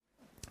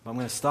I'm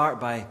going to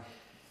start by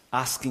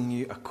asking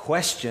you a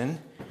question,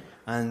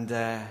 and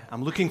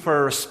I'm looking for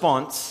a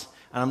response,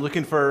 and I'm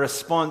looking for a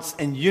response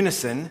in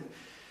unison,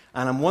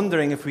 and I'm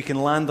wondering if we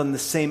can land on the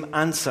same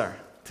answer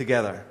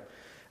together.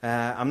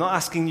 I'm not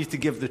asking you to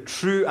give the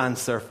true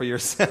answer for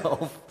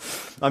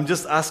yourself. I'm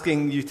just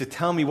asking you to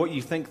tell me what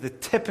you think the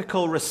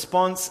typical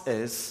response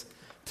is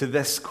to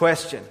this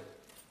question,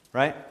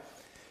 right?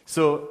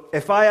 So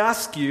if I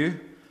ask you,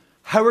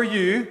 how are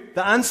you?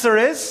 The answer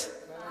is?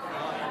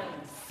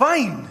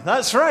 Fine.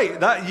 That's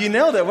right. You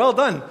nailed it. Well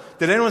done.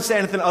 Did anyone say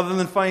anything other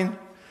than fine?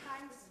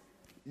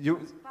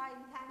 Thanks. Fine,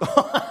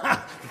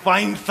 thanks.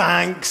 Fine,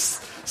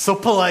 thanks. So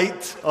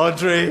polite,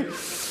 Audrey.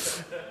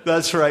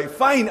 That's right.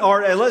 Fine.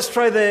 Or let's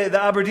try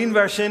the Aberdeen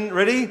version.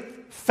 Ready?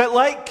 Fit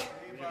like?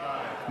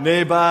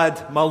 Nae bad.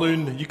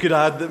 Maloon. You could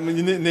add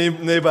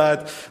nae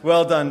bad.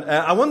 Well done.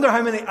 I wonder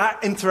how many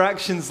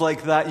interactions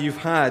like that you've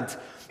had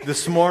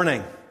this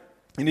morning.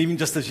 And even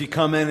just as you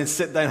come in and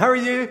sit down. How are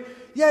you?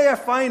 Yeah,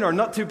 fine. Or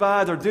not too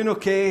bad. Or doing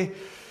okay.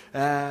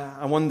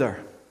 I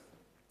wonder.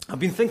 I've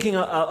been thinking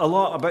a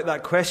lot about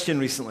that question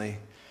recently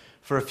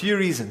for a few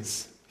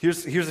reasons.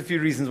 Here's a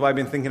few reasons why I've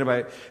been thinking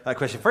about that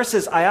question. First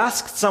is, I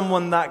asked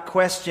someone that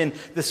question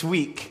this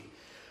week,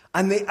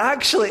 and they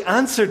actually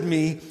answered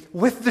me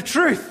with the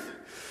truth.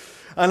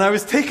 And I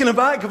was taken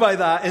aback by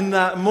that in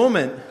that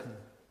moment.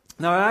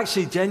 Now, I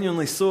actually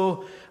genuinely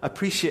so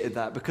appreciated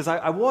that, because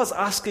I was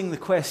asking the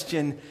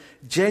question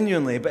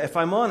genuinely, but if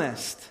I'm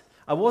honest,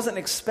 I wasn't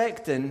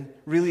expecting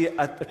really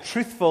a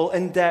truthful,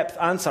 in-depth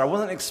answer. I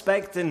wasn't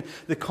expecting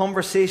the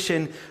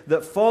conversation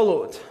that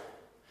followed.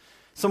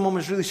 Someone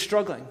was really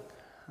struggling.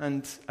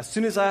 And as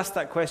soon as I asked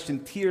that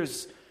question,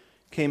 tears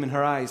came in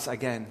her eyes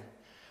again.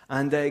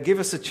 And it gave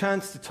us a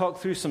chance to talk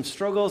through some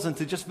struggles and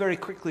to just very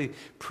quickly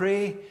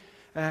pray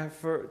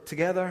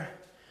together.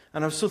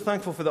 And I was so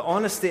thankful for the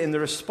honesty in the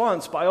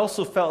response, but I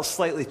also felt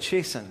slightly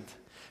chastened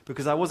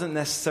because I wasn't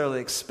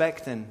necessarily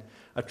expecting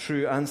a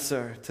true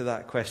answer to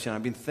that question.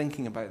 I've been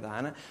thinking about that.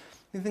 And I've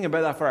been thinking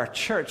about that for our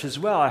church as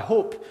well. I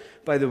hope,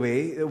 by the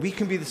way, that we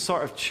can be the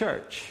sort of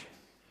church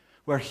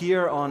where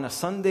here on a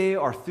Sunday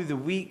or through the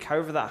week,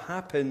 however that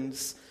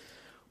happens,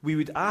 we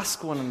would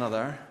ask one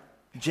another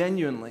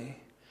genuinely,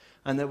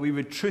 and that we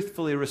would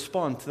truthfully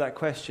respond to that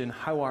question,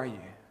 how are you?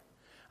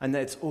 And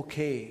that it's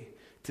okay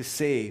to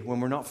say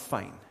when we're not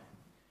fine.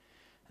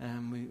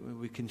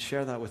 We can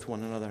share that with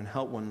one another and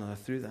help one another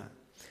through that.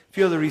 A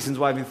few other reasons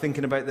why I've been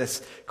thinking about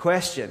this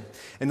question.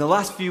 In the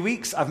last few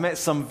weeks, I've met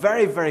some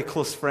very, very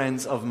close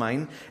friends of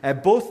mine,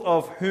 both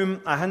of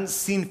whom I hadn't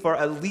seen for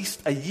at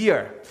least a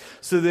year.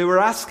 So they were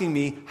asking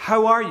me,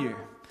 how are you?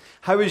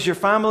 How is your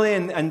family?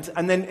 And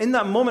then in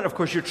that moment, of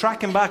course, you're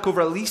tracking back over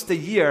at least a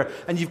year,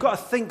 and you've got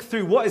to think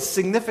through what is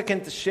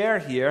significant to share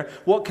here,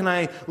 what can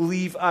I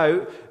leave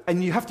out?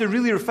 And you have to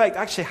really reflect,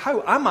 actually,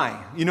 how am I?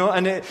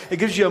 And it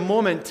gives you a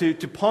moment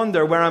to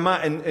ponder where I'm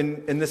at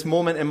in this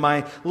moment in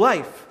my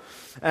life.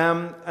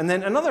 And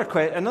then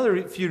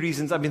another few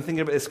reasons I've been thinking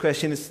about this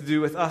question is to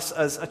do with us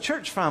as a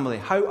church family.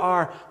 How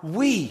are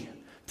we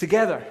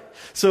together?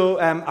 So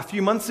a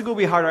few months ago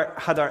we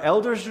had our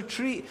elders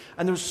retreat,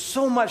 and there was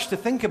so much to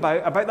think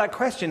about that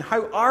question.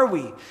 How are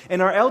we in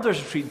our elders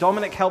retreat?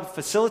 Dominic helped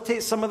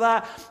facilitate some of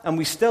that, and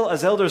we still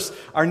as elders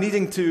are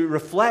needing to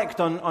reflect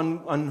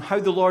on how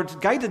the Lord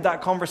guided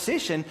that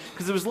conversation,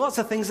 because there was lots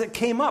of things that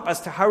came up as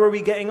to how are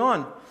we getting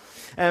on.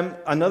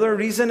 Another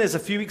reason is a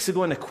few weeks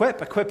ago in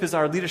Equip. Equip is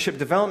our leadership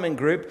development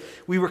group.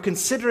 We were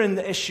considering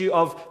the issue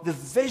of the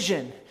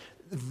vision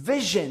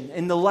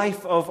in the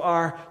life of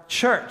our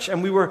church.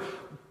 And we were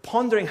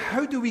pondering,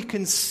 how do we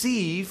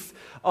conceive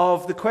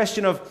of the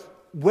question of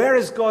where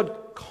is God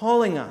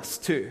calling us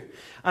to?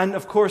 And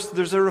of course,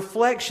 there's a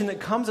reflection that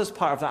comes as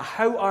part of that.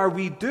 How are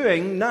we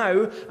doing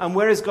now, and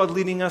where is God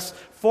leading us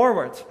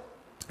forward?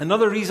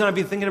 Another reason I've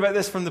been thinking about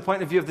this from the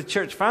point of view of the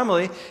church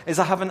family is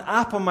I have an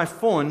app on my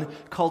phone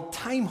called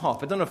Time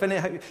Hop. I don't know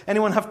if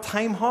anyone have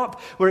Time Hop,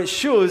 where it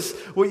shows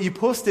what you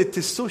posted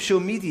to social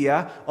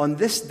media on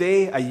this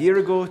day, a year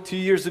ago, 2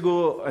 years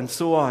ago, and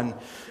so on.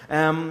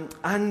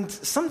 And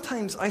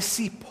sometimes I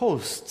see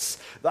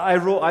posts that I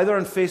wrote either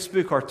on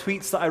Facebook or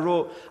tweets that I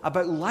wrote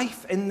about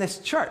life in this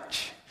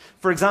church.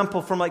 For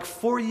example, from like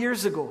 4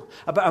 years ago,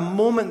 about a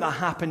moment that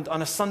happened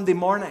on a Sunday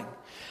morning.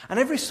 And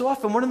every so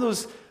often, one of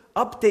those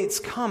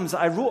updates comes.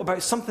 I wrote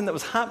about something that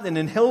was happening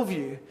in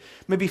Hillview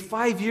maybe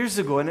 5 years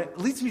ago, and it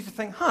leads me to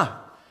think,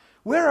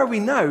 where are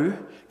we now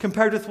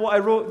compared with what I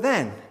wrote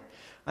then?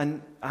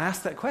 And I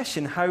asked that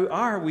question, how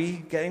are we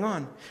getting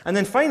on? And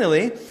then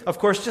finally, of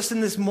course, just in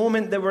this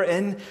moment that we're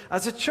in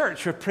as a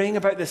church, we're praying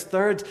about this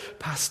third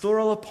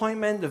pastoral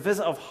appointment, the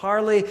visit of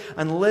Harley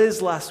and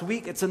Liz last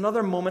week. It's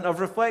another moment of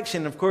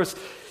reflection. Of course,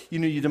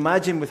 you'd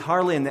imagine with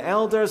Harley and the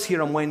elders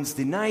here on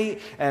Wednesday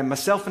night,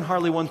 myself and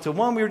Harley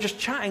one-to-one, we were just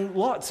chatting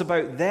lots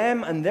about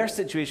them and their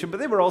situation, but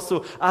they were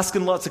also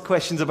asking lots of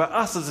questions about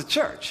us as a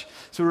church.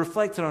 So we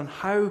reflected on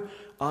how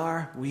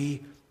are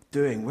we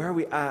doing? Where are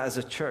we at as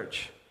a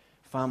church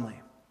family?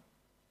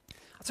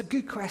 That's a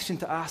good question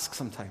to ask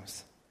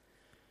sometimes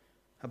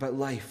about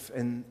life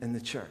in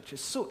the church.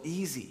 It's so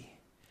easy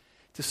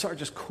to sort of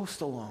just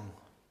coast along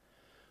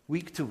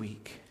week to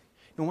week.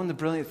 You know, one of the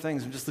brilliant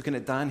things, I'm just looking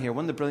at Dan here,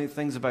 one of the brilliant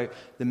things about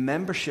the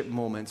membership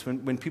moments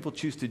when people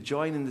choose to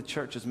join in the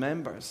church as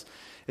members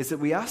is that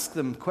we ask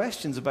them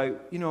questions about,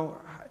 you know,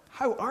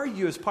 how are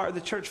you as part of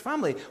the church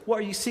family? What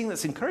are you seeing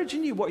that's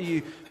encouraging you? What are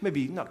you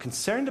maybe not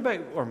concerned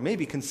about, or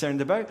maybe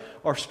concerned about,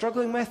 or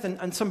struggling with?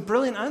 And some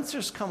brilliant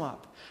answers come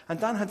up. And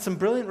Dan had some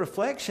brilliant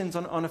reflections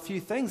on a few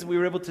things that we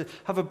were able to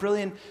have a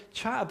brilliant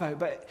chat about.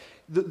 But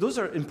those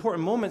are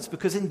important moments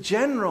because in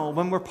general,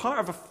 when we're part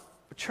of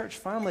a church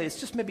family, it's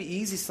just maybe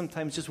easy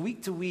sometimes, just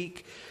week to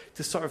week,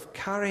 to sort of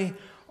carry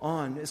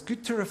on. It's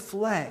good to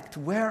reflect,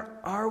 where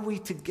are we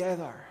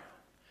together?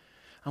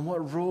 And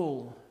what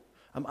role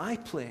am I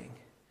playing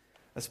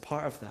as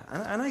part of that?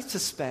 And I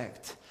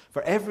suspect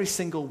for every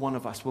single one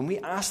of us, when we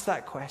ask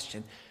that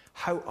question,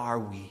 how are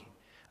we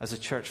as a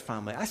church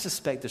family? I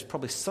suspect there's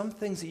probably some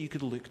things that you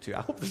could look to.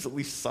 I hope there's at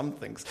least some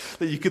things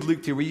that you could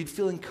look to where you'd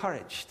feel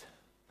encouraged.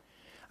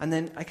 And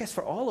then I guess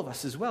for all of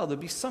us as well, there'd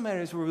be some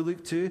areas where we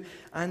look to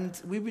and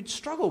we would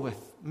struggle with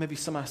maybe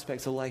some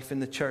aspects of life in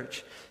the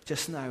church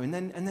just now. And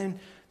then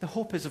the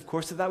hope is, of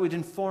course, that would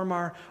inform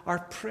our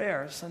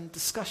prayers and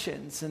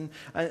discussions and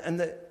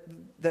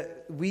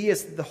that we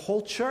as the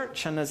whole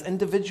church and as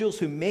individuals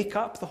who make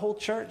up the whole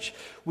church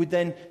would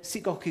then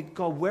seek, okay,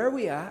 God, where are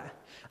we at?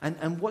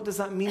 And what does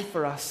that mean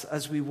for us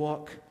as we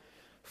walk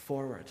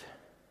forward?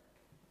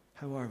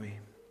 How are we?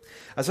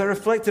 As I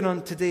reflected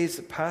on today's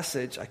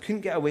passage, I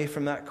couldn't get away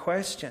from that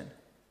question.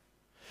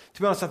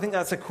 To be honest, I think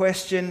that's a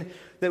question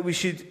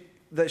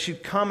that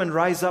should come and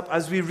rise up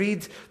as we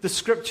read the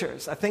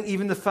Scriptures. I think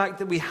even the fact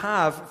that we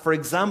have, for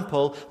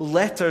example,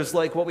 letters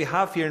like what we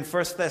have here in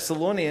 1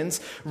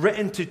 Thessalonians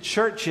written to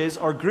churches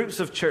or groups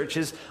of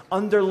churches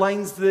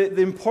underlines the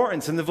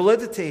importance and the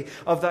validity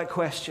of that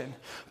question.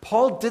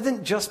 Paul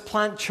didn't just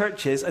plant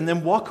churches and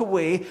then walk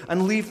away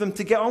and leave them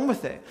to get on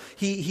with it.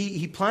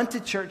 He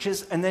planted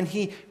churches and then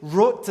he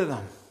wrote to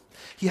them.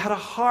 He had a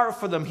heart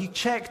for them. He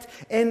checked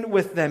in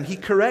with them. He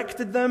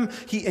corrected them.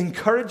 He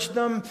encouraged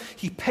them.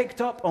 He picked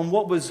up on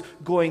what was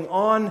going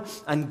on,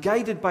 and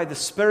guided by the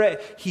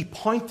Spirit, he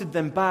pointed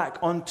them back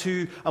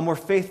onto a more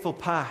faithful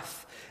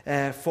path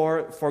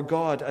for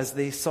God as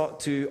they sought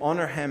to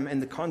honor him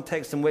in the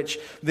context in which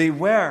they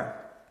were.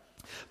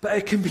 But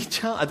it can be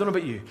challenging. I don't know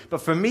about you,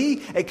 but for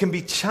me, it can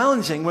be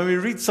challenging when we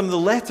read some of the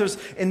letters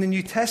in the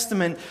New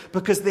Testament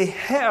because they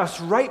hit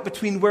us right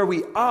between where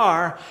we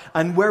are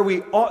and where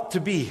we ought to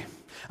be.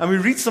 And we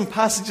read some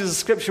passages of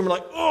Scripture and we're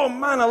like, oh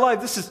man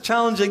alive, this is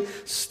challenging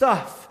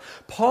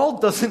stuff. Paul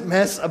doesn't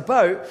mess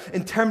about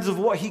in terms of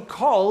what he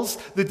calls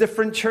the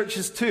different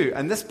churches to.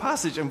 And this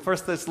passage in 1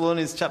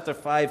 Thessalonians chapter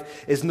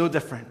 5 is no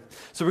different.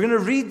 So we're going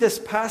to read this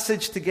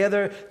passage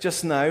together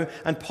just now.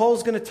 And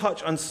Paul's going to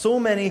touch on so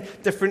many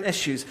different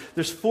issues.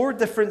 There's 4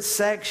 different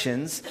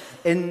sections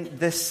in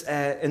this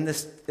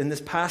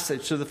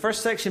passage. So the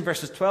first section,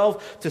 verses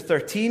 12 to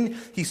 13,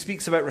 he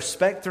speaks about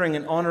respecting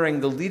and honoring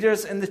the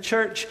leaders in the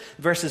church.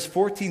 Verses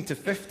 14 to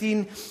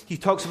 15, he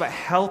talks about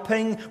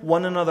helping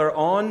one another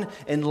on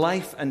in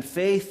life and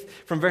faith.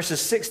 From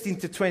verses 16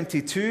 to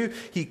 22,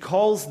 he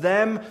calls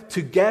them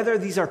together.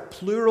 These are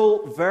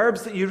plural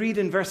verbs that you read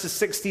in verses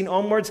 16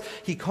 onwards.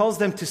 He calls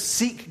them to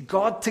seek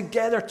God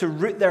together, to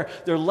root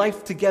their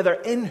life together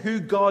in who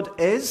God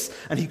is.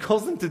 And he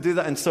calls them to do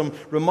that in some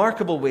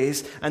remarkable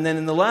ways. And then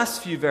in the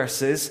last few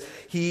verses,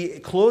 he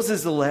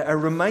closes the letter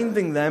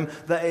reminding them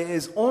that it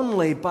is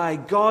only by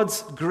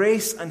God's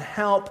grace and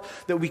help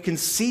that we can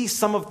see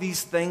some of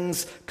these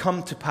things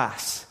come to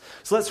pass.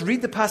 So let's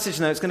read the passage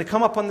now. It's going to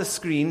come up on the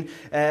screen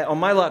on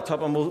my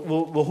laptop, and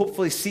we'll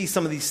hopefully see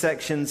some of these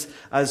sections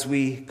as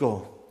we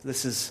go.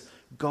 This is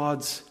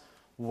God's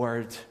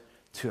word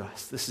to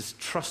us. This is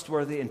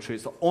trustworthy and true.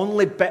 It's the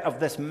only bit of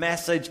this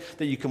message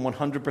that you can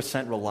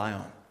 100% rely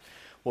on,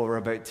 what we're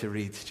about to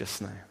read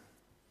just now.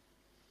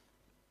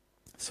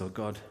 So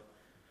God,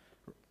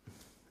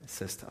 it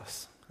says to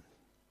us,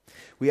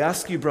 we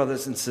ask you,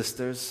 brothers and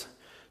sisters,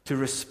 to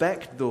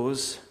respect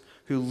those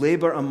who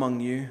labor among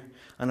you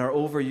and are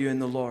over you in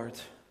the Lord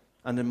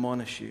and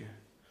admonish you,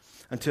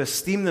 and to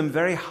esteem them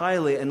very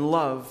highly in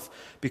love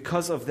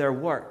because of their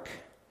work.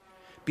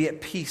 Be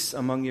at peace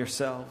among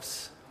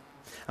yourselves.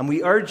 And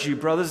we urge you,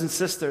 brothers and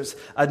sisters,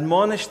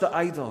 admonish the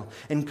idle,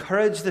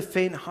 encourage the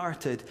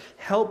faint-hearted,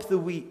 help the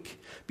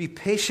weak, be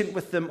patient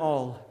with them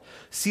all.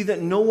 See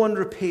that no one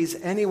repays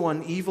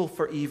anyone evil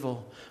for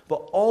evil,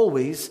 but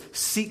always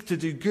seek to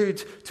do good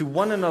to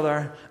one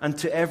another and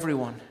to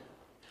everyone.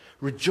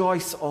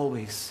 Rejoice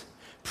always.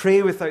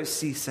 Pray without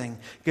ceasing.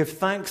 Give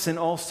thanks in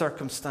all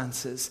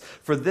circumstances,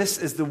 for this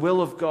is the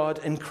will of God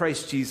in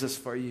Christ Jesus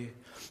for you.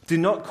 Do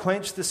not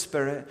quench the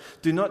Spirit.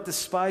 Do not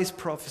despise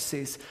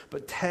prophecies,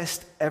 but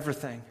test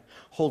everything.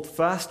 Hold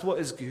fast what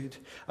is good.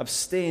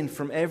 Abstain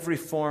from every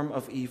form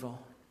of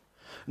evil.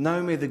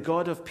 Now may the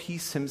God of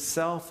peace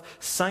himself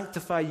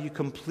sanctify you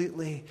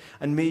completely,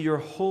 and may your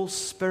whole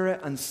spirit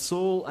and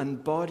soul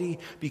and body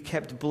be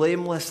kept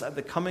blameless at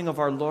the coming of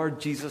our Lord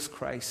Jesus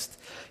Christ.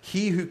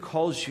 He who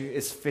calls you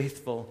is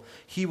faithful.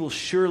 He will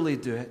surely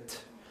do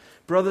it.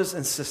 Brothers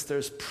and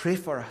sisters, pray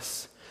for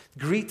us.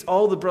 Greet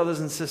all the brothers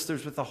and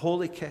sisters with a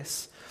holy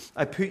kiss.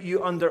 I put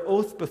you under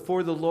oath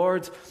before the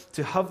Lord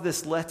to have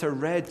this letter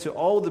read to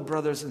all the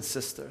brothers and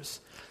sisters.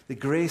 The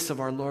grace of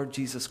our Lord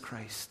Jesus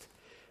Christ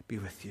be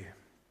with you.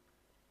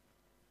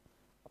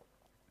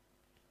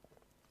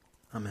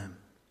 Amen.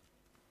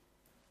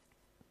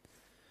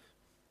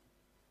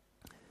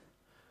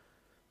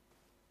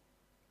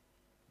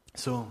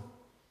 So,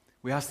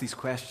 we ask these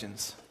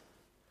questions.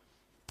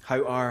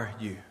 How are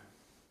you?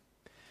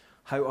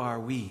 How are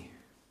we?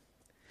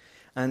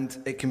 And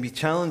it can be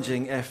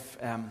challenging if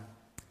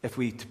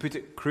we, to put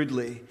it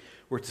crudely,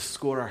 were to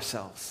score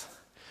ourselves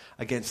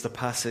against a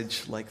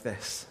passage like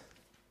this.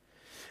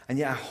 And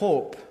yet I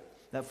hope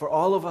that for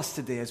all of us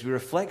today, as we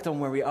reflect on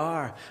where we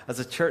are as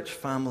a church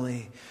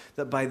family,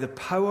 that by the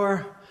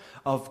power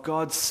of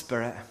God's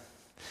Spirit,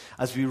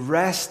 as we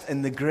rest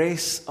in the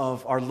grace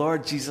of our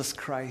Lord Jesus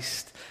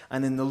Christ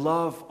and in the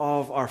love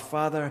of our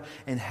Father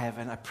in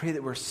heaven, I pray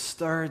that we're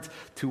stirred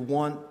to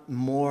want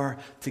more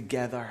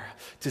together,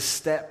 to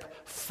step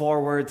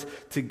forward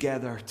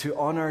together, to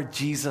honor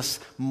Jesus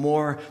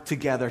more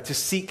together, to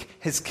seek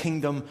his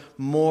kingdom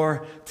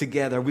more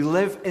together. We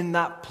live in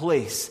that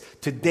place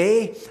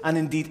today and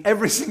indeed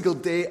every single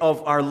day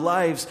of our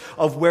lives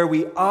of where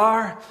we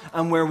are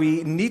and where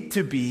we need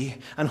to be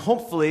and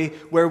hopefully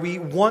where we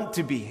want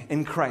to be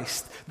in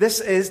Christ. This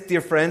is,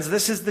 dear friends,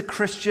 this is the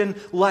Christian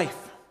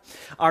life.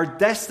 Our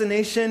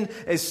destination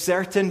is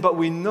certain, but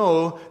we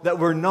know that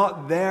we're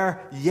not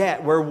there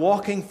yet. We're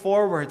walking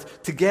forward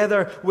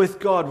together with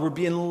God. We're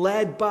being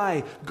led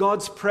by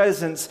God's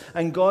presence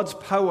and God's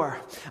power.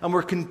 And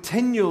we're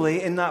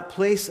continually in that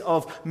place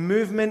of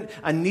movement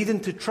and needing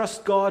to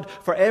trust God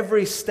for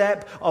every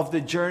step of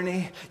the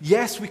journey.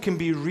 Yes, we can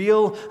be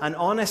real and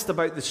honest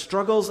about the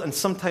struggles and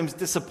sometimes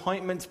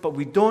disappointments, but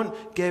we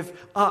don't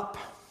give up.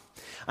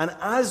 And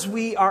as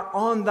we are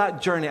on that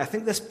journey, I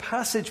think this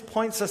passage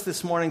points us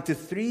this morning to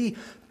three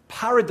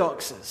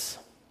paradoxes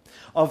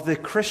of the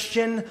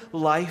Christian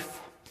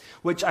life,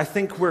 which I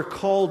think we're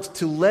called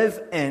to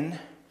live in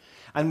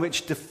and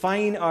which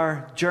define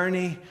our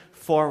journey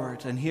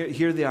forward. And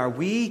here they are.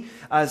 We,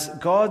 as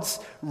God's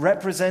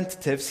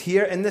representatives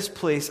here in this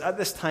place at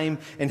this time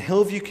in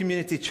Hillview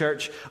Community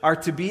Church, are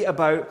to be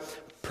about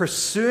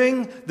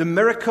pursuing the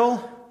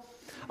miracle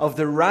of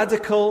the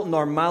radical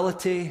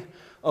normality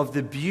of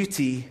the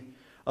beauty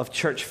of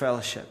church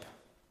fellowship.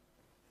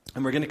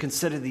 And we're going to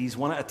consider these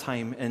one at a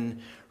time in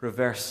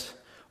reverse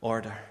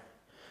order.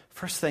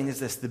 First thing is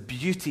this, the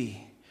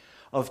beauty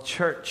of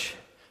church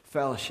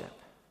fellowship.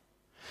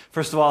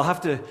 First of all, I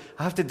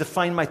have to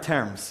define my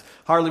terms.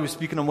 Harley was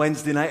speaking on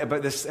Wednesday night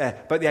about this,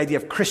 about the idea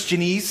of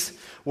Christianese,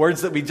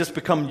 words that we just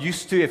become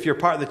used to if you're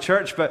part of the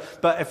church.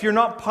 But if you're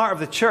not part of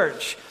the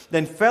church,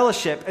 then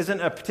fellowship isn't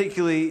a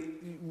particularly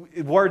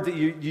word that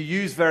you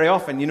use very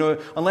often. You know,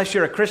 unless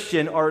you're a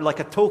Christian or like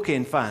a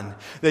Tolkien fan,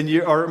 then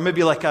or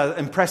maybe like an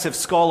impressive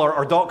scholar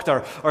or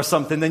doctor or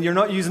something, then you're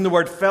not using the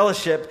word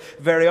fellowship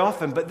very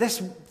often. But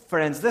this,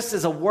 friends, this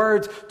is a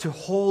word to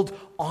hold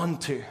on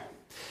to.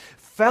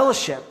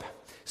 Fellowship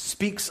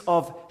speaks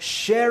of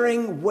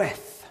sharing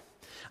with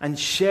and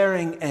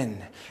sharing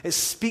in. It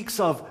speaks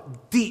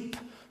of deep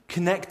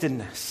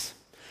connectedness.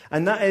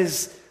 And that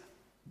is,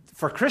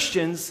 for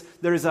Christians,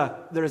 there is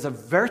a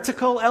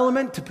vertical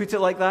element, to put it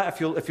like that, if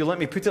you'll let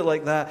me put it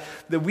like that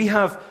we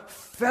have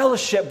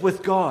fellowship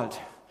with God.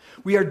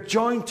 We are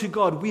joined to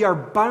God. We are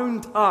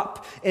bound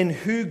up in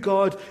who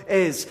God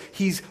is.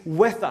 He's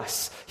with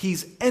us.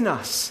 He's in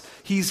us.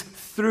 He's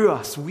through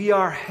us. We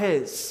are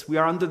His. We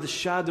are under the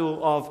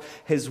shadow of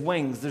His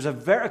wings. There's a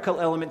vertical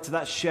element to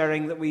that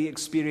sharing that we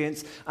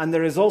experience, and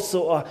there is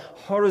also a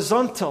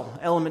horizontal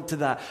element to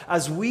that.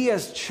 As we,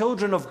 as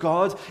children of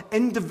God,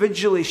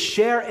 individually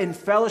share in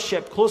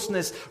fellowship,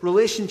 closeness,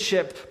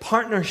 relationship,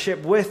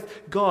 partnership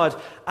with God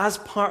as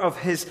part of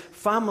His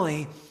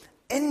family,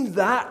 in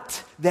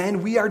that,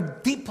 then, we are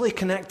deeply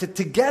connected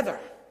together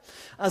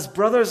as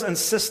brothers and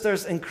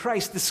sisters in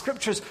Christ. The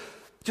Scriptures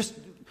just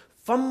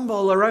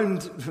fumble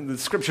around. The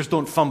Scriptures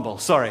don't fumble,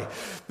 sorry.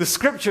 The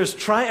Scriptures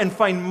try and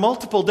find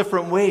multiple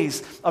different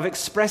ways of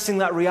expressing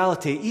that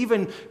reality,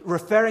 even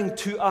referring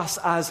to us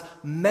as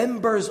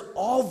members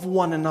of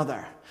one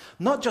another.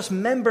 Not just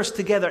members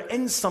together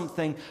in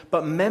something,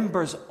 but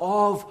members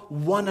of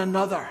one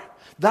another.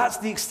 That's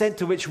the extent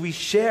to which we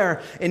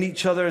share in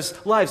each other's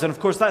lives. And of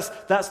course,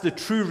 that's the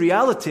true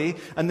reality.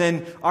 And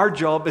then our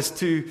job is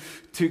to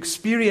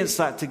experience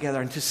that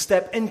together and to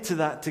step into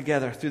that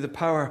together through the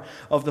power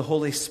of the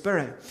Holy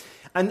Spirit.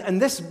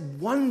 And this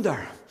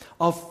wonder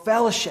of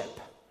fellowship,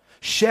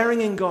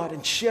 sharing in God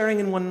and sharing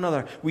in one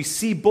another, we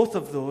see both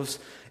of those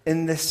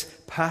in this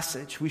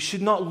passage. We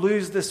should not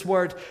lose this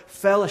word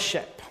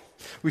fellowship.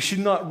 We should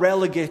not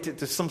relegate it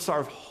to some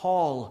sort of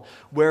hall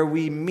where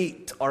we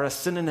meet, or a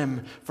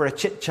synonym for a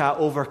chit-chat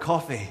over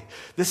coffee.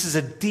 This is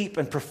a deep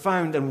and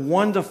profound and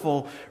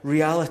wonderful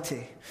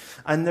reality.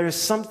 And there is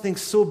something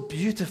so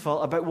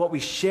beautiful about what we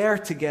share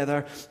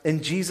together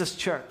in Jesus'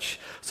 church.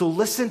 So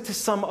listen to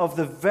some of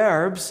the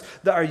verbs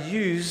that are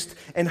used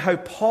in how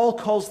Paul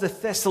calls the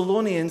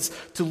Thessalonians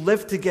to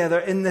live together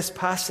in this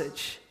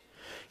passage.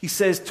 He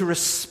says to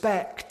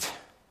respect,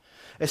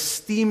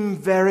 esteem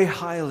very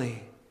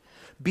highly,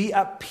 be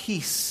at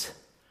peace,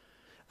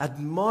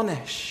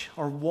 admonish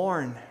or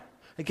warn.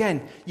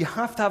 Again, you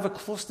have to have a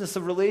closeness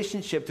of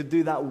relationship to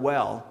do that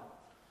well.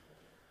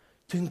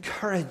 To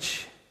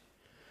encourage,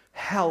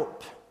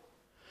 help,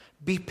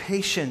 be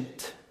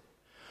patient,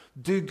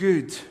 do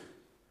good,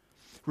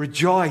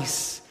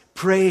 rejoice,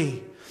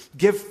 pray,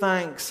 give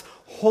thanks,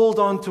 hold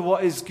on to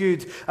what is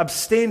good,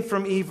 abstain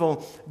from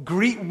evil,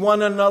 greet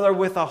one another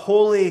with a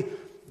holy,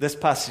 this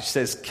passage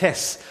says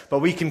kiss, but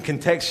we can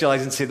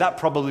contextualize and say that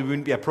probably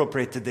wouldn't be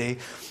appropriate today.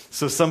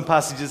 So some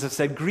passages have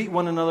said, greet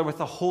one another with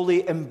a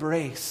holy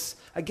embrace.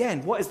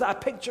 Again, what is that a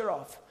picture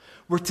of?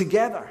 We're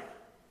together.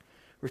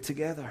 We're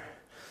together.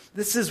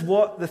 This is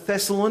what the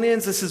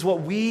Thessalonians, this is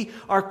what we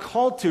are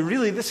called to.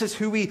 Really, this is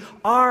who we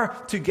are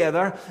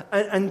together.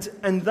 And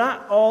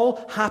that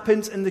all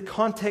happens in the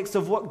context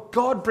of what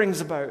God brings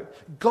about.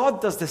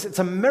 God does this. It's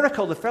a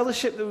miracle. The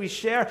fellowship that we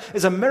share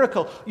is a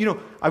miracle.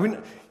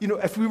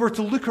 If we were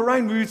to look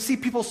around, we would see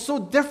people so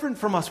different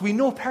from us. We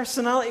know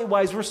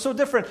personality-wise, we're so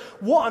different.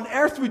 What on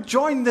earth would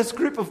join this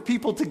group of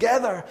people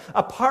together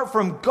apart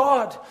from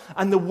God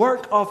and the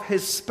work of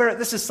His Spirit?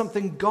 This is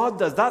something God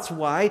does. That's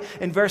why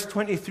in verse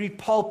 23,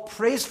 Paul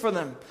prays for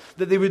them,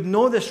 that they would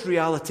know this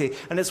reality.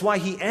 And it's why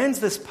he ends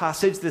this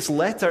passage, this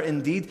letter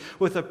indeed,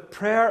 with a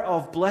prayer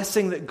of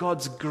blessing that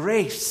God's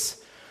grace,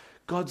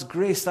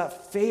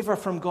 that favor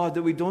from God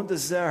that we don't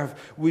deserve,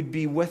 would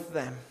be with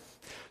them.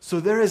 So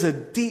there is a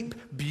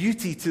deep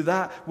beauty to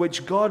that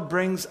which God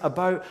brings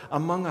about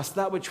among us,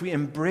 that which we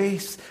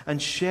embrace and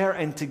share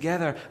in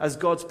together as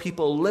God's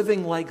people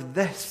living like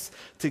this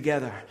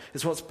together.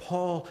 Is what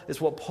Paul is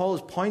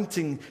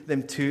pointing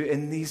them to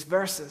in these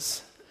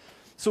verses.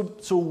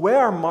 So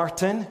where,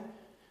 Martin,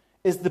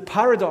 is the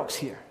paradox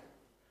here?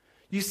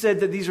 You said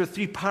that these are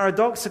three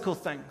paradoxical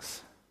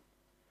things.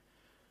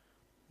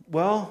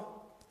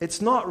 Well, it's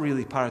not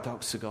really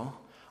paradoxical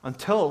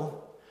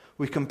until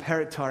we compare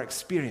it to our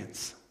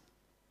experience.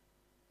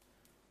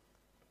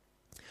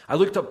 I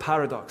looked up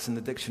paradox in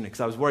the dictionary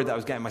because I was worried that I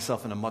was getting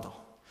myself in a muddle.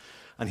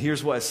 And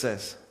here's what it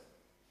says.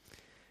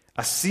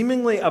 A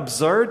seemingly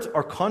absurd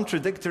or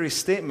contradictory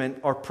statement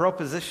or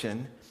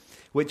proposition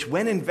which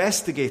when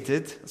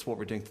investigated, that's what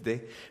we're doing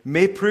today,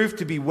 may prove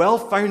to be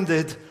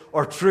well-founded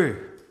or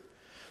true.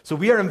 So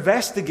we are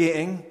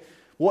investigating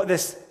what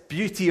this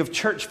beauty of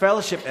church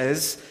fellowship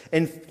is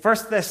in 1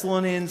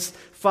 Thessalonians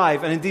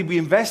 5. And indeed, we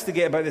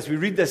investigate about this. We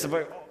read this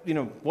about,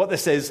 what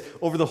this is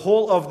over the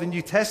whole of the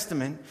New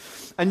Testament.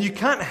 And you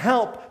can't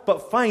help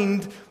but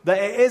find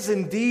that it is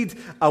indeed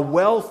a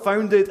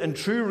well-founded and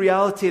true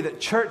reality that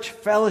church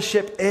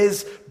fellowship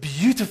is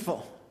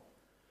beautiful.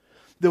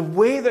 The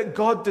way that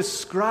God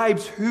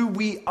describes who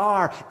we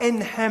are in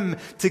Him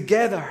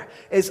together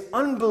is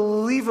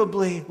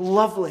unbelievably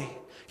lovely.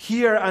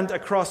 Here and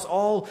across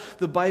all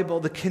the Bible,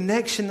 the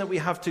connection that we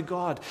have to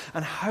God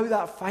and how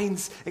that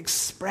finds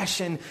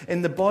expression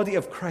in the body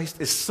of Christ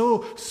is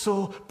so,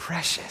 so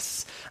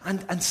precious.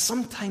 And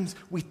sometimes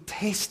we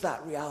taste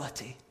that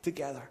reality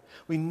together.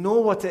 We know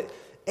what it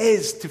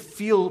is to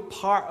feel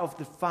part of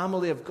the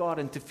family of God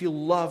and to feel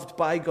loved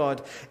by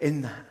God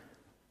in that.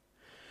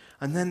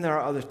 And then there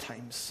are other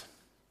times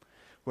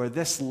where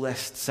this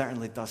list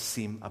certainly does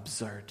seem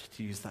absurd,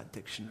 to use that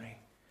dictionary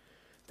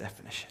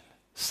definition.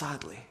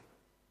 Sadly,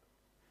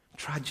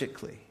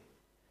 tragically,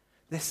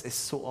 this is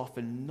so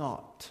often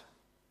not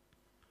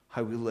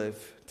how we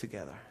live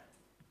together.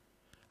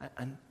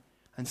 And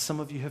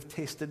some of you have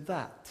tasted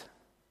that.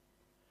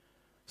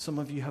 Some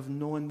of you have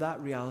known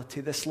that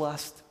reality this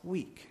last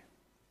week.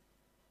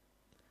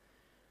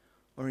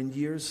 Or in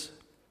years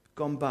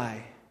gone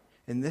by,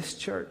 in this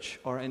church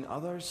or in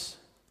others,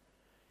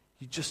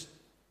 you just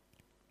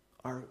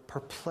are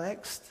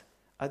perplexed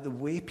at the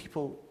way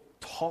people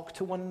talk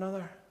to one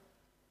another,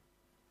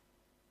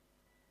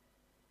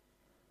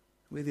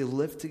 the way they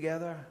live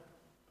together.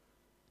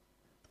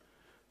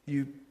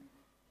 You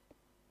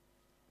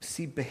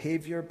see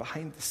behavior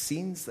behind the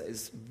scenes that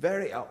is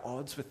very at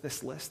odds with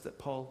this list that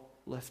Paul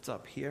lifts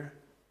up here.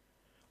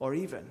 Or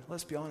even,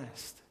 let's be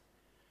honest,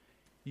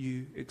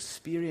 you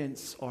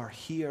experience or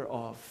hear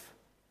of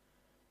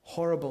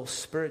horrible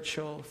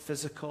spiritual,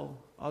 physical,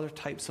 other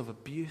types of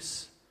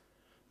abuse,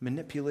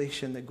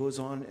 manipulation that goes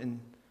on in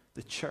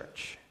the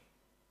church.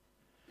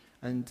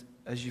 And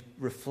as you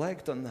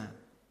reflect on that,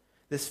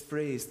 this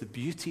phrase, the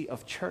beauty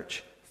of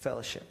church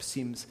fellowship,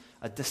 seems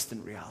a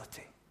distant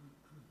reality.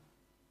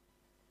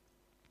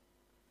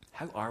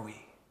 How are we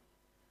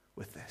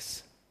with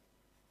this?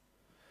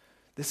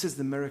 This is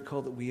the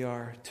miracle that we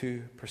are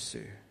to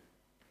pursue.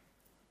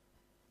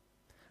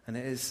 And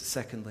it is,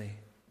 secondly,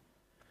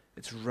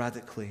 It's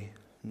radically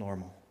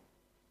normal.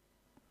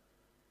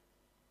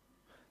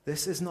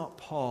 This is not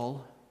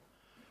Paul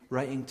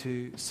writing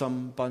to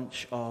some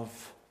bunch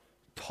of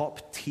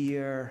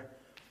top-tier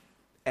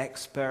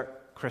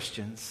expert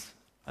Christians,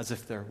 as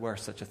if there were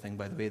such a thing.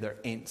 By the way, there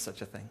ain't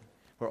such a thing.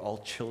 We're all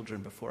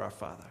children before our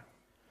Father.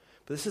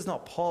 But this is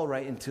not Paul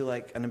writing to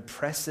like an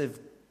impressive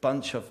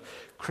bunch of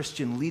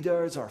Christian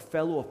leaders or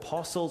fellow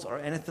apostles or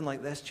anything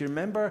like this. Do you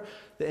remember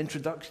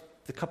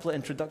the couple of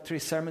introductory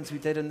sermons we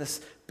did in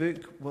this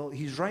book? Well,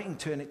 he's writing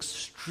to an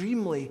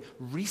extremely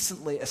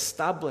recently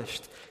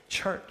established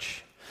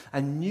church,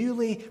 a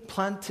newly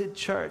planted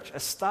church,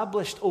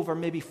 established over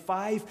maybe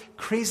 5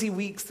 crazy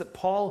weeks that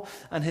Paul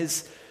and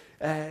his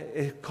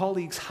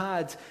colleagues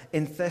had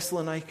in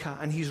Thessalonica.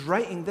 And he's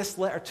writing this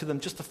letter to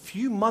them just a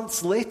few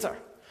months later,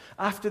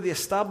 after the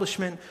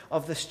establishment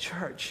of this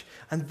church.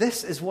 And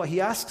this is what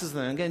he asks of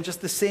them. Again, just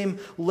the same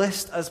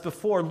list as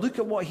before. Look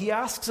at what he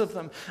asks of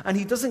them. And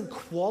he doesn't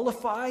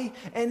qualify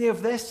any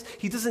of this.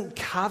 He doesn't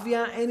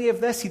caveat any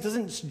of this. He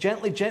doesn't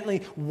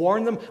gently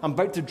warn them, I'm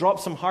about to drop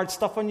some hard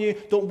stuff on you.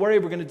 Don't worry,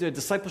 we're going to do a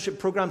discipleship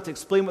program to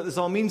explain what this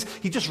all means.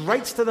 He just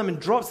writes to them and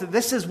drops that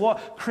this is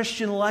what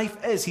Christian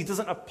life is. He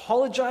doesn't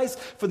apologize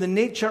for the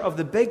nature of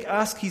the big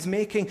ask he's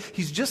making.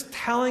 He's just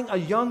telling a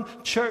young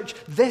church,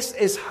 this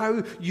is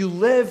how you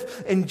live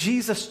in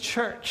Jesus'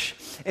 church,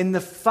 in the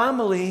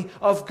family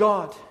of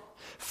God.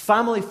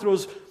 Family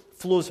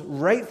flows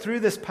right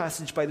through this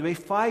passage, by the way.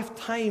 5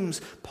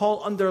 times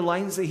Paul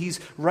underlines that he's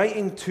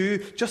writing to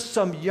just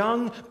some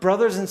young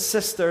brothers and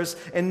sisters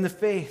in the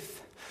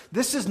faith.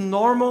 This is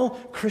normal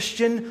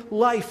Christian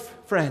life,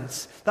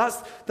 friends.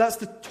 That's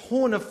the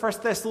tone of 1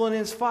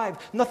 Thessalonians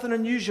 5. Nothing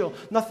unusual,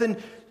 nothing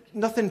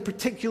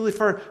particularly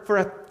for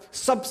a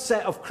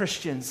subset of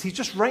Christians. He's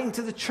just writing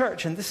to the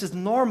church, and this is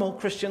normal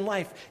Christian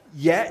life.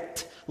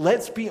 Yet,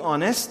 let's be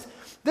honest,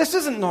 this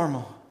isn't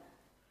normal.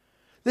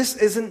 This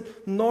isn't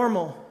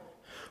normal.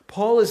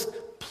 Paul is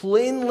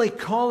plainly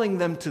calling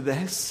them to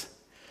this,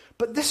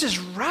 but this is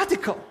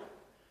radical.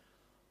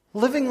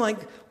 Living like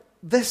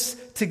this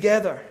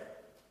together.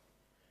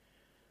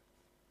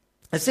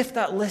 As if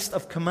that list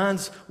of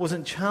commands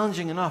wasn't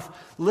challenging enough,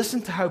 listen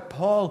to how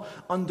Paul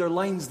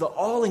underlines the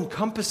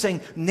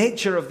all-encompassing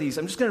nature of these.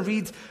 I'm just going to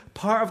read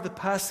part of the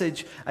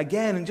passage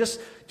again and just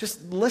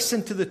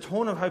listen to the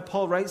tone of how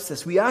Paul writes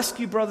this. We ask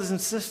you, brothers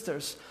and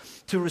sisters,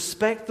 to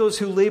respect those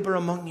who labor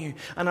among you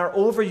and are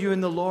over you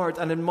in the Lord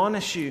and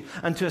admonish you,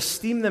 and to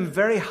esteem them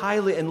very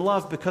highly in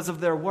love because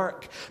of their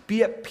work.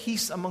 Be at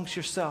peace amongst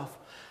yourself.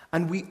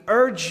 And we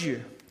urge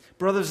you,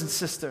 brothers and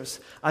sisters,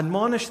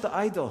 admonish the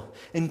idle,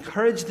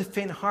 encourage the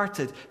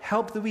faint-hearted,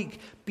 help the weak,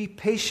 be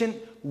patient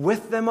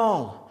with them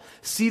all.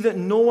 See that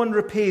no one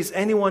repays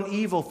anyone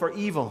evil for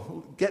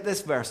evil. Get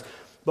this verse.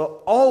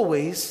 But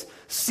always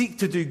seek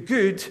to do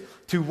good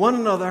to one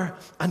another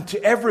and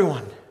to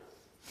everyone.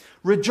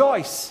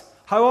 Rejoice.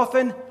 How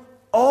often?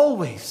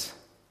 Always.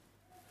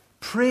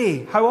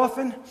 Pray. How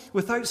often?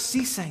 Without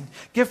ceasing.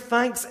 Give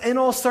thanks in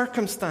all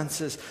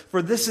circumstances,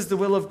 for this is the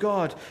will of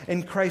God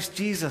in Christ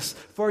Jesus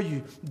for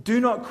you. Do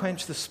not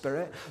quench the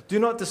Spirit. Do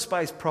not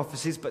despise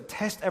prophecies, but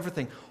test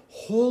everything.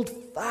 Hold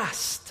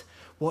fast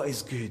what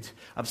is good.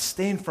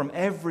 Abstain from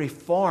every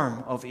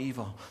form of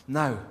evil.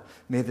 Now,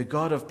 may the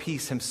God of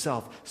peace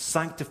himself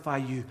sanctify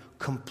you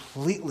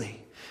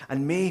completely,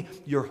 and may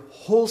your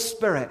whole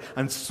spirit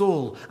and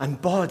soul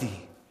and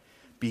body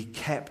be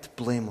kept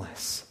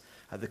blameless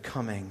at the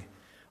coming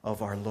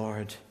of our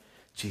Lord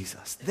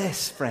Jesus.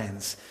 This,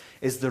 friends,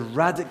 is the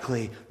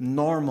radically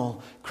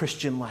normal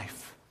Christian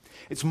life.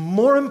 It's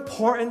more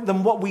important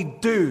than what we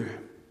do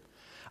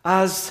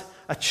as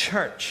a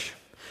church.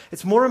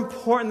 It's more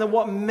important than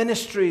what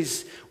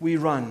ministries we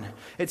run.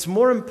 It's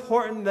more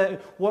important than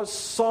what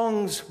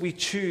songs we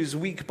choose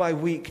week by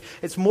week.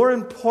 It's more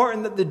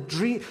important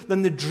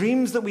than the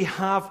dreams that we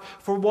have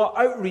for what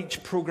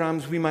outreach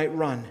programs we might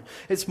run.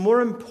 It's more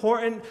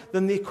important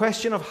than the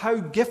question of how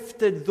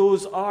gifted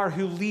those are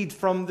who lead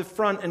from the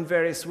front in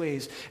various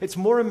ways. It's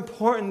more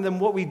important than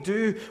what we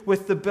do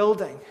with the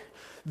building.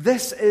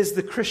 This is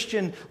the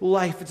Christian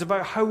life. It's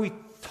about how we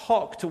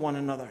talk to one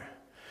another,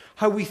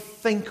 how we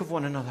think of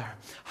one another,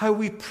 how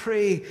we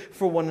pray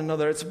for one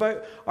another. It's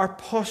about our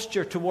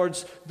posture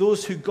towards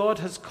those who God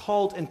has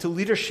called into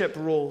leadership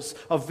roles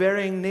of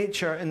varying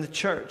nature in the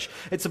church.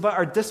 It's about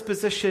our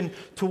disposition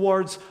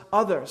towards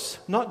others,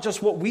 not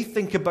just what we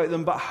think about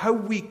them, but how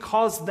we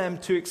cause them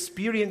to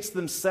experience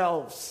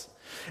themselves.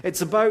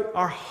 It's about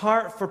our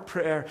heart for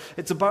prayer.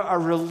 It's about our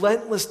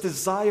relentless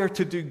desire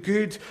to do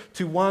good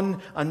to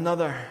one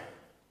another.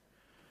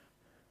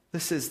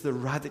 This is the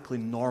radically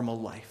normal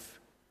life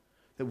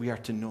that we are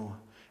to know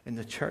in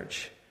the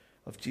church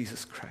of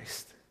Jesus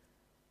Christ.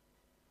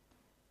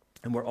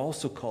 And we're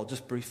also called,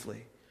 just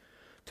briefly,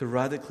 to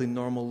radically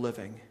normal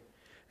living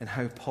and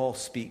how Paul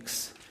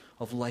speaks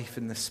of life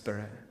in the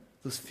Spirit.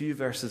 Those few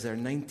verses there,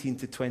 19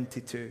 to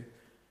 22.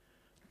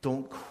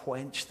 Don't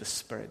quench the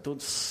Spirit.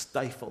 Don't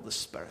stifle the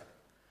Spirit.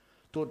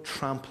 Don't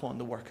trample on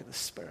the work of the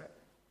Spirit.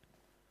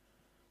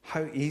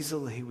 How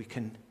easily we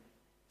can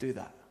do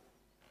that.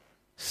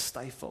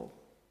 stifle,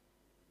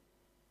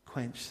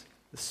 quench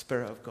the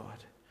Spirit of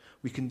God.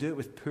 We can do it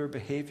with poor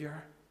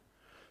behavior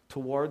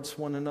towards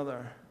one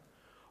another,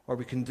 or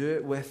we can do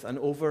it with an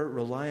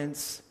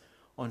over-reliance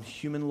on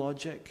human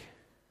logic.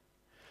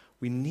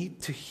 We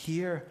need to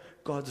hear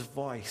God's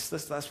voice.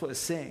 That's what it's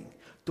saying.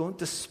 Don't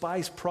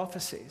despise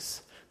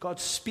prophecies. God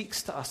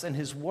speaks to us in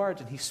His Word,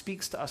 and He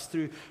speaks to us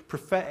through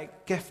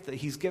prophetic gift that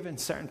He's given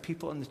certain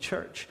people in the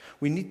church.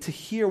 We need to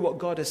hear what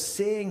God is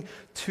saying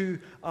to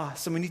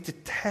us, and we need to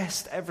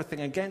test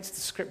everything against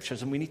the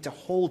Scriptures, and we need to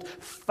hold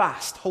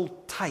fast,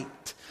 hold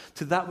tight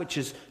to that which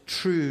is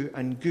true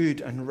and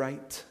good and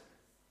right.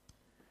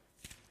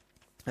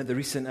 At the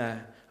recent, I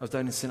was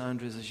down in St.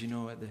 Andrews, as you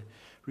know, at the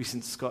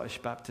recent Scottish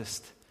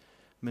Baptist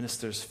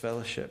Ministers'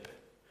 Fellowship,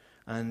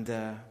 and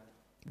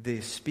the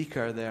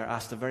speaker there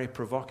asked a very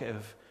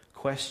provocative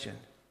question.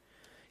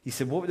 He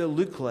said, what would it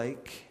look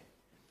like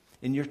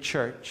in your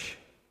church,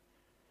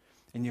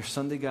 in your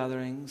Sunday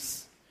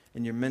gatherings,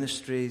 in your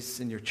ministries,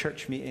 in your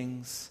church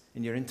meetings,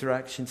 in your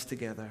interactions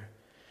together,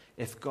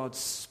 if God's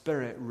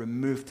Spirit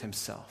removed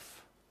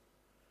Himself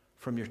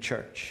from your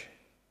church?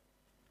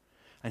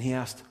 And he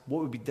asked,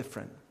 what would be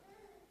different?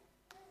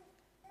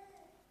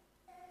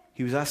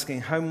 He was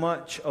asking how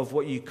much of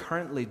what you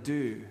currently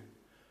do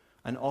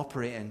and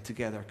operate in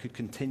together could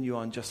continue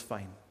on just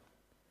fine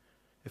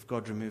if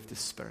God removed His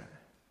Spirit.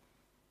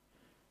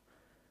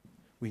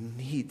 We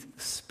need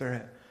the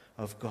Spirit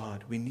of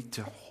God. We need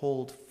to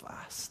hold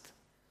fast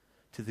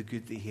to the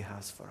good that He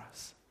has for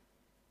us.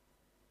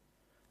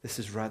 This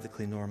is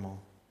radically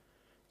normal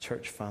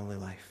church family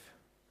life.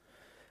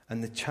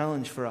 And the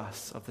challenge for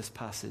us of this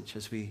passage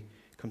as we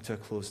come to a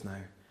close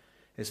now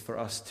is for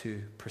us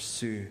to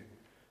pursue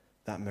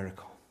that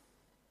miracle.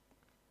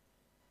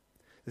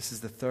 This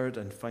is the third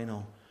and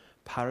final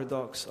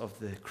paradox of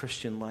the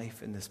Christian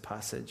life in this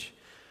passage.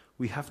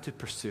 We have to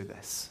pursue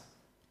this.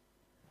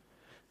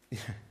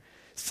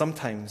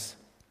 Sometimes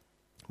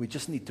we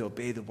just need to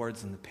obey the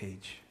words on the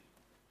page.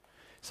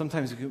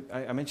 Sometimes,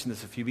 I mentioned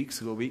this a few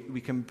weeks ago,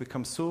 we can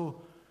become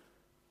so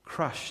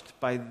crushed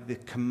by the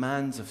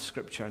commands of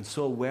Scripture and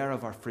so aware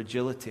of our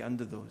fragility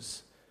under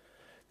those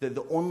that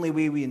the only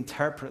way we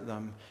interpret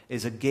them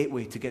is a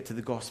gateway to get to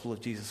the gospel of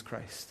Jesus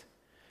Christ.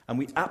 And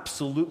we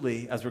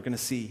absolutely, as we're going to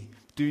see,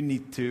 do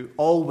need to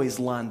always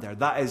land there.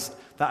 That is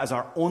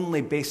our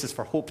only basis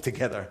for hope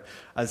together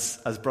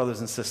as brothers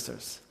and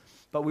sisters.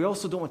 But we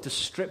also don't want to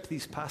strip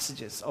these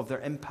passages of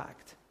their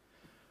impact.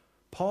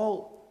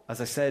 Paul,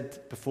 as I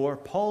said before,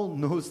 Paul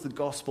knows the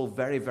gospel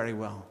very, very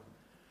well.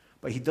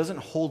 But he doesn't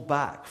hold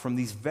back from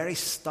these very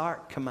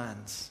stark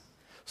commands.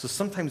 So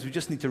sometimes we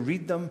just need to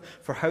read them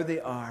for how they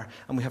are,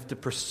 and we have to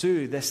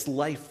pursue this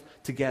life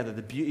together,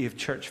 the beauty of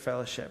church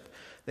fellowship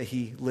that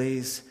he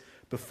lays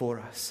before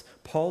us.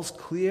 Paul's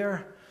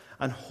clear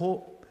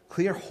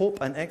hope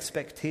and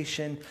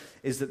expectation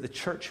is that the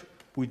church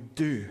would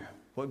do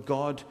what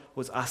God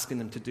was asking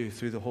them to do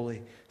through the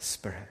Holy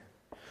Spirit.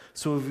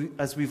 So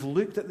as we've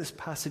looked at this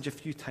passage a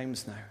few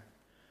times now,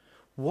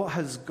 what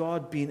has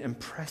God been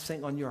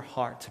impressing on your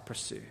heart to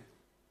pursue?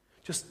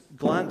 Just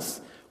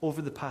glance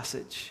over the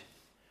passage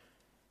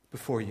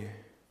before you.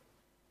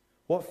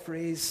 What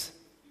phrase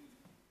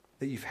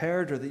that you've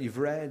heard or that you've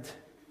read,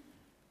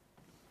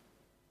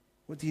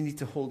 what do you need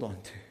to hold on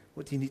to?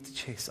 What do you need to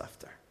chase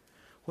after?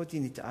 What do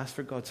you need to ask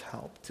for God's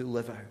help to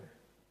live out?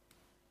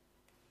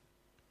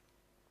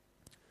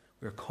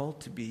 We're called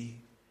to be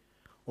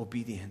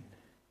obedient.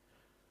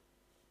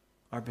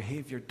 Our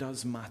behavior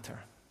does matter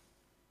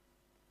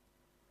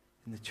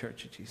in the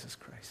church of Jesus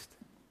Christ.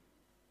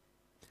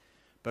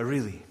 But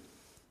really,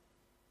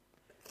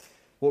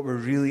 what we're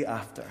really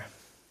after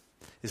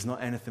is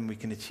not anything we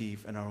can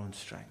achieve in our own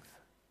strength.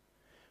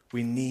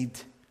 We need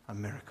a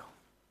miracle.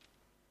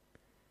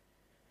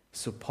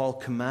 So Paul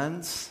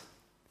commands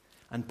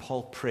and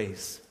Paul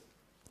prays.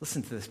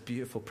 Listen to this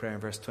beautiful prayer in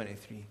verse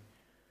 23.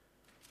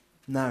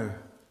 Now,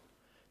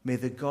 may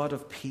the God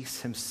of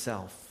peace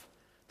Himself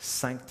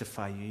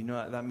sanctify you. You know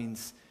what that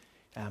means?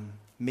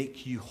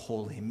 Make you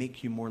holy,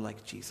 make you more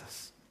like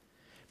Jesus.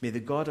 May the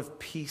God of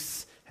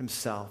peace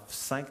Himself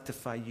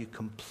sanctify you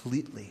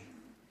completely,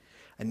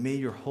 and may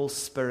your whole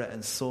spirit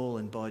and soul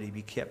and body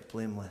be kept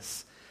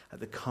blameless at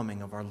the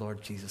coming of our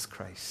Lord Jesus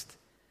Christ.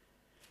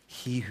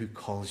 He who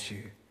calls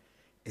you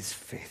is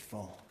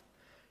faithful.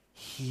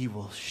 He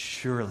will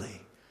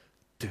surely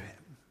do it.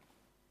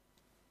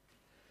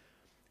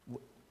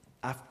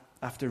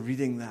 After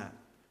reading that,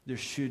 there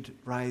should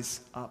rise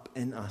up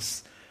in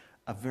us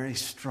a very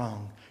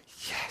strong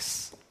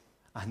yes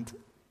and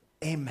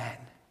amen.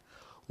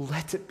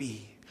 Let it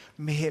be.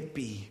 May it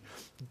be.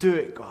 Do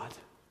it, God.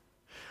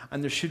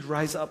 And there should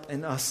rise up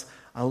in us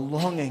a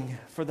longing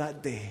for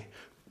that day.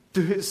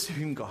 Do it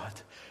soon, God.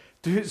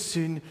 Do it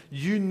soon.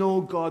 You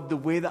know, God, the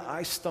way that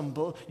I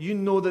stumble. You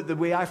know that the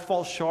way I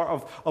fall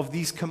short of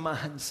these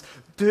commands.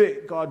 Do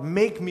it, God.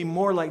 Make me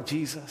more like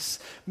Jesus.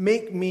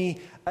 Make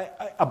me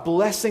a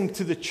blessing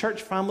to the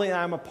church family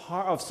I'm a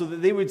part of so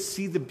that they would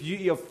see the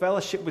beauty of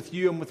fellowship with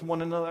you and with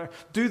one another.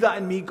 Do that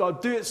in me,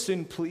 God. Do it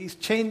soon, please.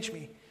 Change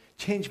me.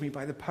 Change me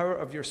by the power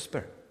of your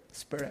Spirit.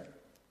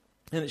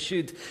 And it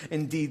should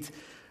indeed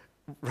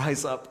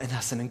rise up in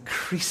us an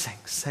increasing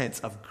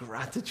sense of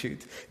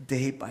gratitude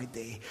day by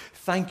day.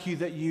 Thank you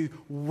that you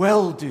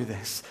will do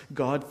this,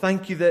 God.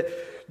 Thank you that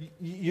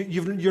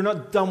you're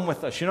not done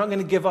with us. You're not going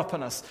to give up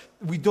on us.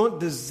 We don't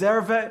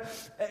deserve it.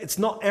 It's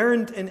not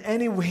earned in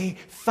any way.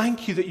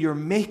 Thank you that you're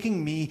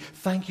making me.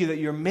 Thank you that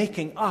you're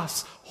making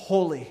us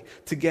holy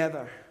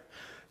together.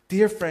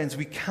 Dear friends,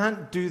 we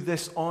can't do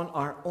this on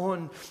our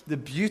own. The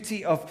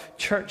beauty of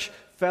church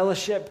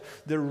fellowship,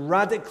 the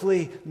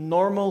radically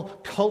normal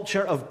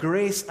culture of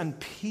grace and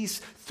peace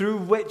through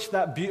which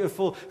that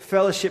beautiful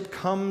fellowship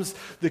comes,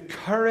 the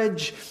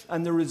courage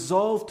and the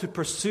resolve to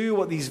pursue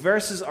what these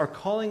verses are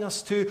calling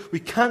us to, we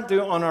can't do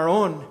it on our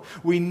own.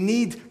 We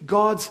need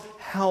God's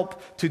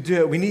help to do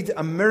it. We need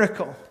a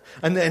miracle.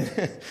 And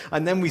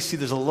then we see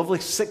there's a lovely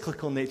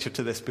cyclical nature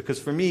to this, because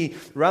for me,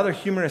 rather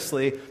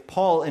humorously,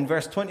 Paul in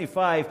verse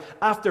 25,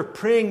 after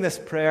praying this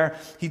prayer,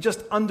 he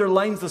just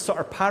underlines the sort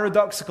of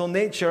paradoxical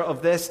nature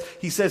of this.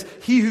 He says,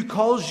 he who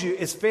calls you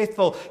is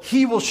faithful.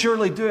 He will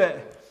surely do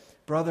it.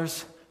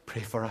 Brothers,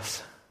 pray for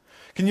us.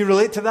 Can you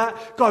relate to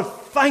that? God,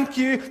 thank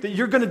you that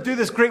you're going to do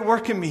this great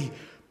work in me.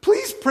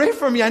 Please pray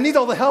for me. I need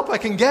all the help I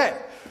can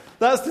get.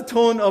 That's the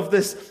tone of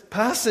this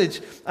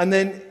passage. And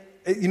then,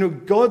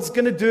 God's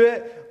going to do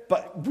it.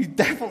 But we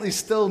definitely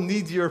still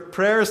need your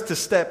prayers to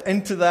step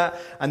into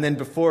that. And then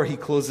before he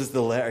closes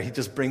the letter, he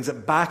just brings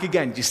it back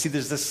again. Do you see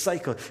there's this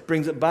cycle?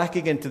 Brings it back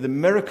again to the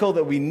miracle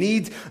that we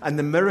need and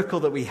the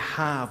miracle that we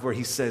have, where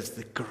he says,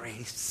 the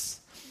grace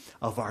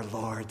of our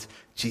Lord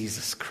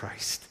Jesus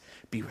Christ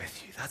be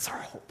with you. That's our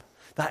hope.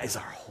 That is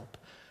our hope.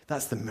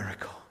 That's the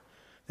miracle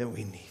that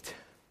we need.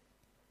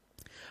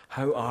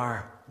 How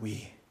are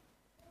we?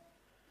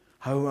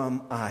 How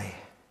am I?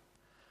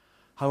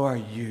 How are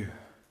you?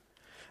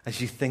 As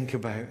you think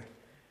about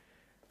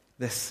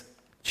this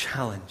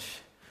challenge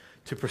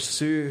to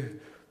pursue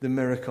the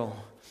miracle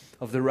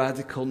of the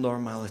radical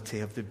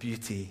normality of the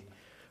beauty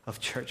of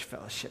church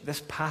fellowship.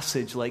 This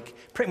passage, like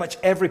pretty much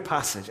every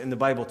passage in the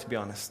Bible, to be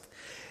honest,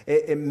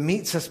 it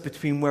meets us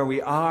between where we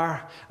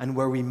are and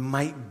where we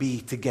might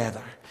be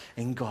together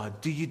in God.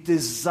 Do you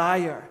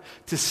desire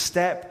to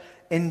step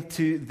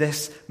into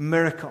this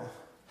miracle?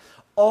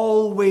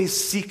 Always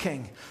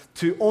seeking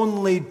to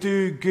only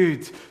do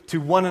good to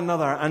one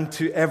another and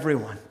to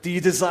everyone. Do you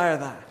desire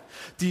that?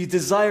 Do you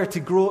desire to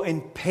grow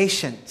in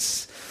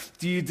patience?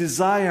 Do you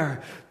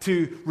desire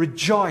to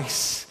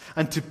rejoice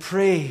and to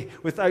pray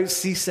without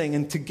ceasing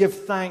and to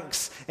give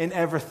thanks in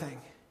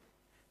everything?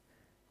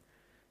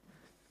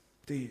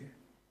 Do you?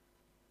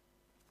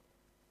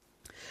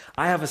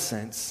 I have a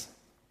sense,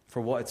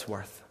 for what it's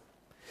worth,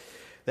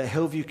 that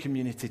Hillview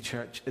Community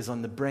Church is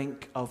on the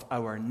brink of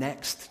our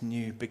next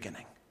new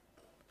beginning.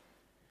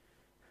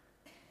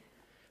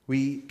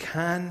 We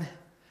can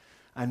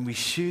and we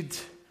should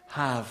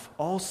have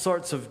all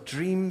sorts of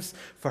dreams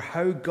for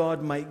how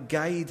God might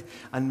guide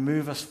and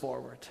move us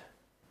forward.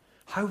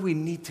 How we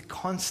need to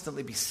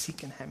constantly be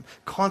seeking him,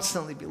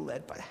 constantly be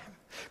led by him,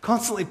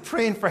 constantly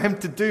praying for him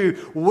to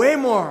do way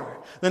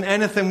more than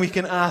anything we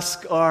can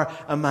ask or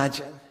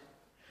imagine.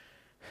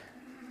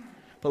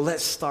 But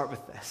let's start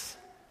with this.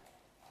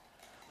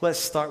 Let's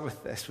start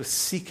with this, with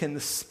seeking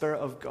the Spirit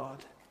of God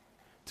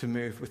to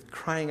move, with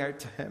crying out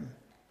to him,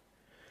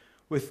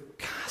 with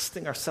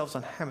casting ourselves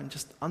on him and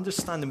just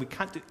understanding we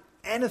can't do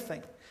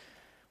anything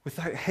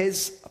without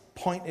his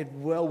appointed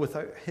will,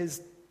 without his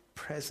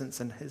presence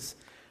and his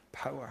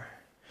power.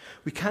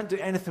 We can't do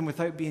anything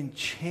without being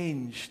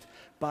changed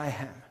by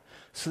him,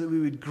 so that we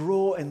would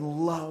grow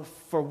in love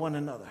for one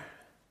another.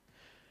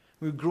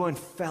 We would grow in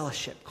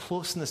fellowship,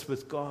 closeness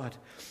with God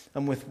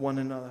and with one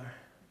another,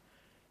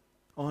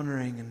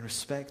 honoring and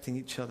respecting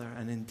each other,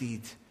 and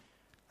indeed,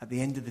 at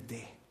the end of the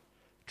day,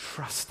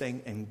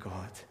 trusting in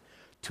God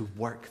to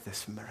work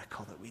this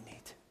miracle that we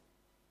need.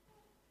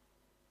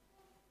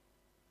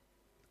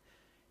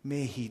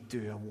 May he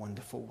do a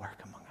wonderful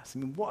work among us. I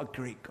mean, what a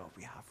great God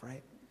we have,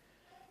 right?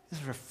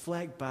 Just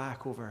reflect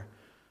back over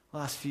the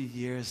last few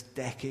years,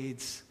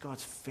 decades,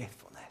 God's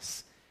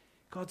faithfulness.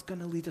 God's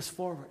going to lead us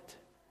forward.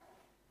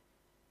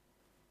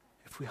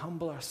 If we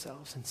humble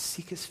ourselves and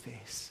seek his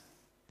face,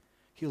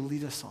 he'll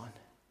lead us on.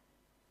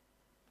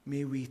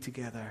 May we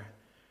together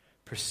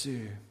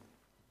pursue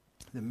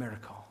the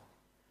miracle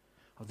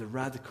of the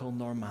radical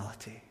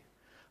normality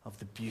of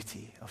the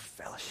beauty of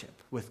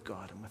fellowship with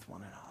God and with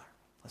one another.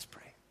 Let's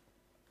pray.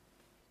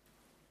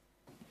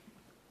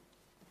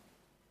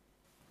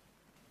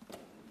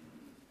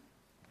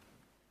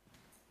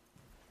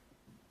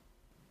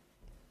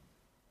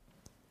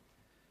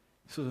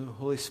 So,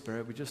 Holy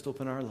Spirit, we just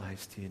open our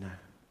lives to you now.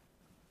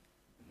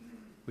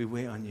 We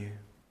wait on you.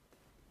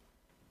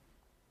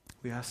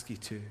 We ask you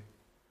to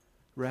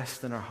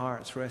rest in our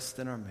hearts, rest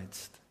in our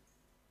midst.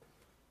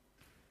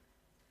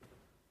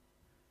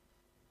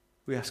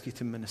 We ask you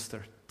to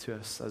minister to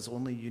us as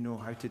only you know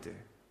how to do.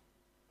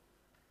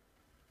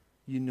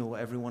 You know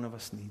what every one of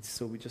us needs,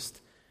 so we just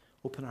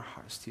open our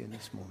hearts to you in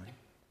this moment.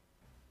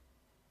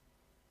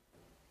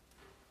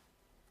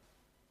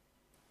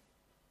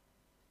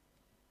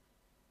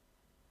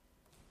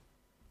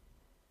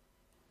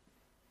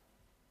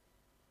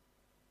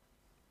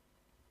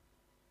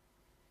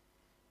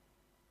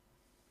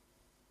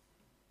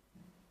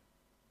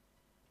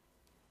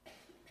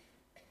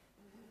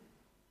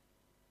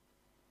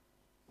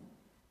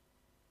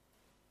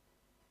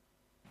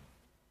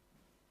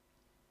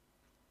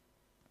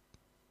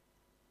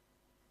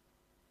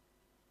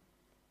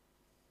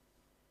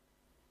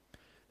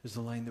 There's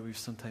a line that we've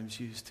sometimes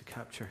used to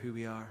capture who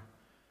we are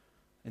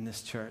in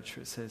this church,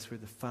 where it says we're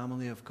the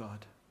family of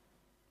God,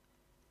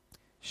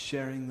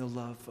 sharing the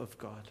love of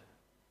God,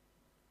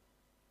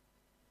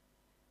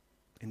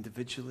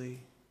 individually,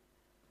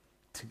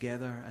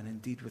 together, and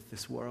indeed with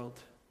this world,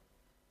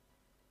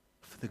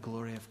 for the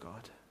glory of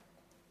God.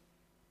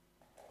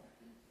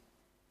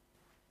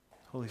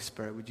 Holy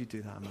Spirit, would you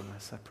do that among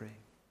us, I pray?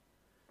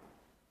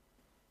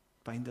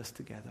 Bind us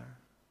together.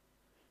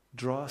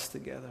 Draw us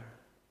together.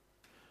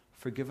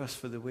 Forgive us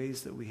for the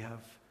ways that we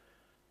have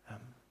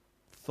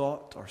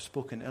thought or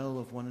spoken ill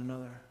of one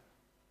another.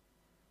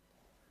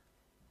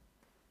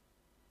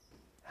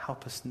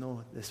 Help us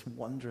know this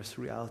wondrous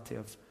reality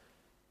of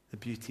the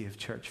beauty of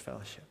church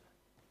fellowship.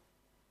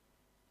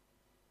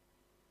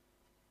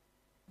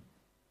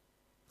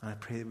 And I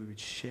pray that we would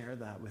share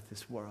that with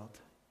this world.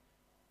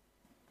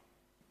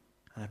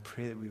 And I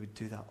pray that we would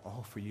do that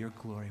all for your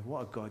glory.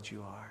 What a God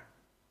you are.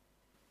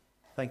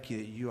 Thank you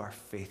that you are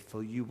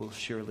faithful. You will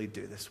surely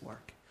do this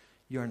work.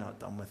 You're not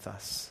done with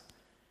us.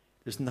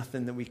 There's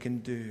nothing that we can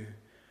do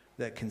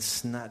that can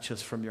snatch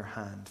us from your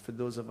hand for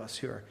those of us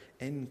who are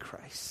in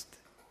Christ.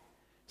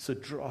 So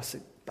draw us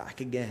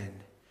back again.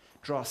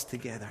 Draw us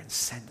together and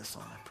send us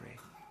on, I pray.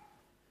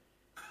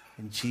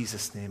 In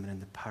Jesus' name and in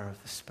the power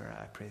of the Spirit,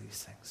 I pray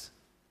these things.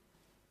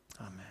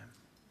 Amen.